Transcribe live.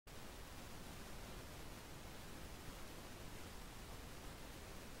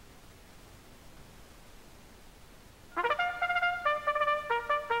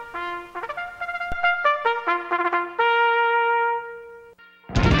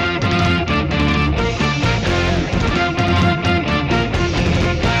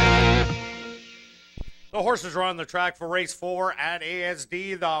The horses are on the track for race 4 at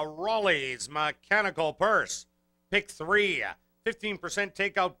ASD, the Raleigh's Mechanical Purse. Pick 3, 15%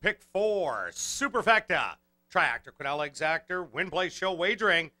 takeout, pick 4, Superfecta, Triactor, Quinella Exactor, Win Play Show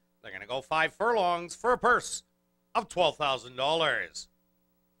Wagering. They're going to go 5 furlongs for a purse of $12,000.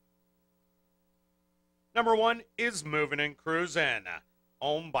 Number 1 is Movin' and Cruisin',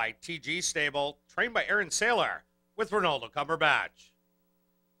 owned by TG Stable, trained by Aaron Saylor, with Ronaldo Cumberbatch.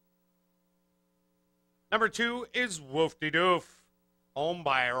 Number 2 is Woofty-Doof, owned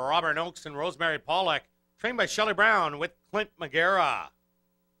by Robert Oakes and Rosemary Pollock, trained by Shelley Brown with Clint Magera.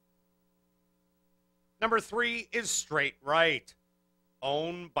 Number 3 is Straight Right,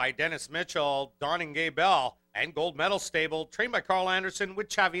 owned by Dennis Mitchell, Don and Gay Bell, and Gold Medal Stable, trained by Carl Anderson with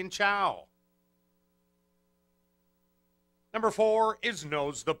Chavi and Chow. Number 4 is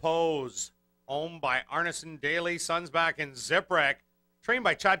Nose the Pose, owned by Arneson Daly, Sunsback, and Ziprick, trained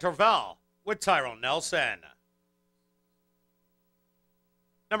by Chad Torvell with Tyrone Nelson.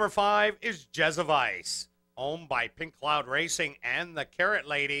 Number 5 is Jezevice, owned by Pink Cloud Racing and the Carrot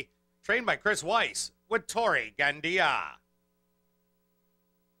Lady, trained by Chris Weiss with Tori Gandia.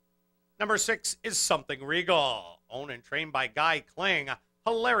 Number 6 is Something Regal, owned and trained by Guy Kling,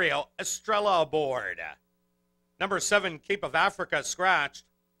 Hilario Estrella aboard. Number 7, Cape of Africa Scratched.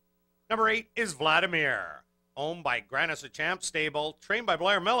 Number 8 is Vladimir, owned by Grannis Champ Stable, trained by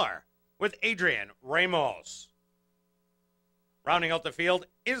Blair Miller, with Adrian Ramos. Rounding out the field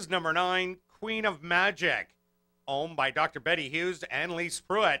is number 9, Queen of Magic, owned by Dr. Betty Hughes and Lise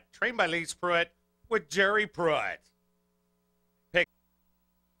Pruitt, trained by Lise Pruitt, with Jerry Pruitt. They're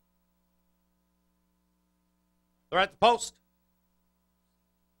at the post.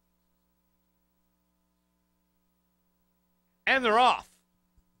 And they're off.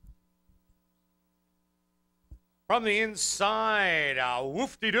 From the inside,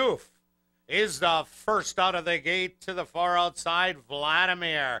 Woofty-Doof is the first out of the gate to the far outside.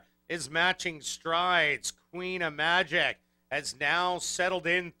 Vladimir is matching strides. Queen of Magic has now settled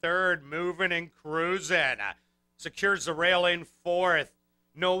in third, moving and cruising. Secures the rail in fourth.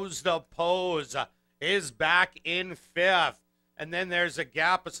 Knows the Pose is back in fifth. And then there's a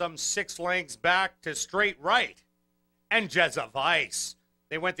gap of some 6 lengths back to Straight Right and Jezevice.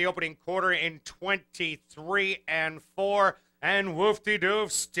 They went the opening quarter in 23 and 4, and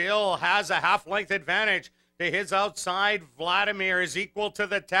Woofty-Doof still has a half-length advantage to his outside. Vladimir is equal to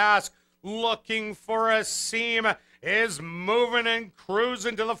the task, looking for a seam, is moving and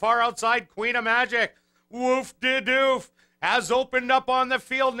cruising to the far outside. Queen of Magic, Woofty-Doof has opened up on the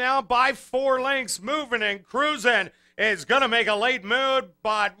field now by 4 lengths, moving and cruising. Is going to make a late move,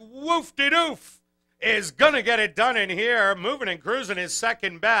 but Woofty-Doof is going to get it done in here. Moving and cruising is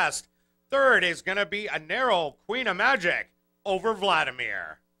second best. Third is going to be a narrow Queen of Magic over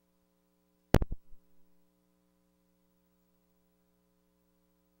Vladimir.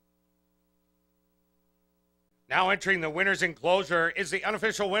 Now entering the winner's enclosure is the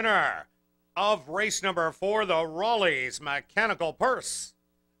unofficial winner of race number 4, the Raleigh's Mechanical Purse.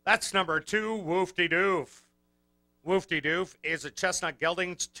 That's number 2, Woofty-Doof. Woofty-Doof is a chestnut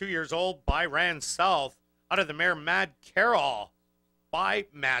gelding, 2 years old, by Rand South, out of the mare Mad Carol by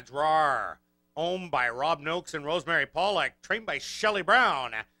Madrar, owned by Rob Noakes and Rosemary Pollock, trained by Shelley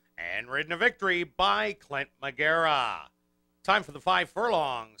Brown, and ridden a victory by Clint Magera. Time for the 5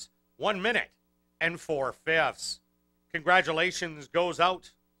 furlongs, 1 minute and 4/5. Congratulations goes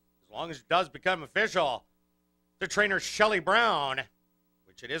out, as long as it does become official, to trainer Shelley Brown,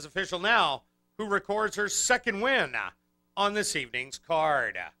 which it is official now, who records her second win on this evening's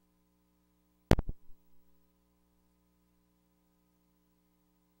card.